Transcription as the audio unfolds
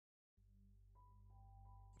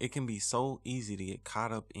It can be so easy to get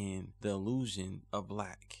caught up in the illusion of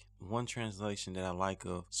lack. One translation that I like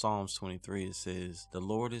of Psalms 23, it says, "The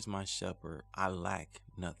Lord is my shepherd, I lack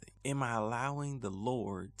nothing." Am I allowing the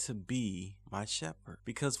Lord to be my shepherd?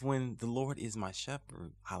 Because when the Lord is my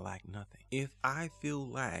shepherd, I lack nothing. If I feel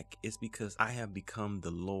lack, it's because I have become the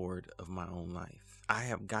Lord of my own life. I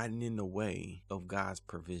have gotten in the way of God's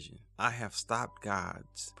provision. I have stopped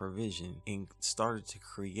God's provision and started to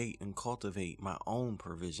create and cultivate my own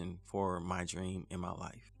provision for my dream in my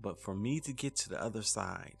life. But for me to get to the other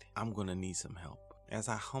side, I'm going to need some help. As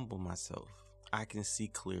I humble myself, I can see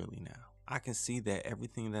clearly now. I can see that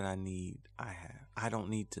everything that I need, I have. I don't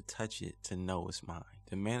need to touch it to know it's mine.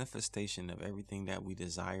 The manifestation of everything that we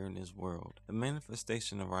desire in this world, the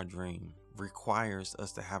manifestation of our dream, requires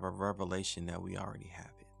us to have a revelation that we already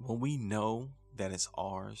have it. When we know that it's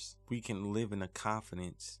ours, we can live in a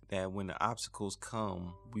confidence that when the obstacles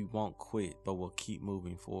come, we won't quit, but we'll keep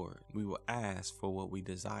moving forward. We will ask for what we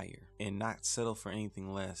desire and not settle for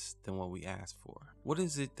anything less than what we ask for. What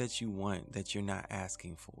is it that you want that you're not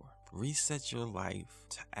asking for? Reset your life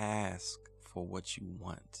to ask for what you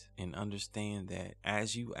want and understand that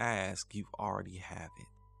as you ask, you already have it.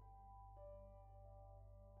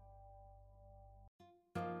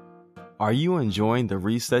 Are you enjoying the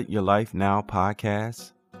Reset Your Life Now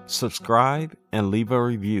podcast? Subscribe and leave a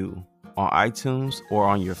review on iTunes or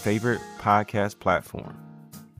on your favorite podcast platform.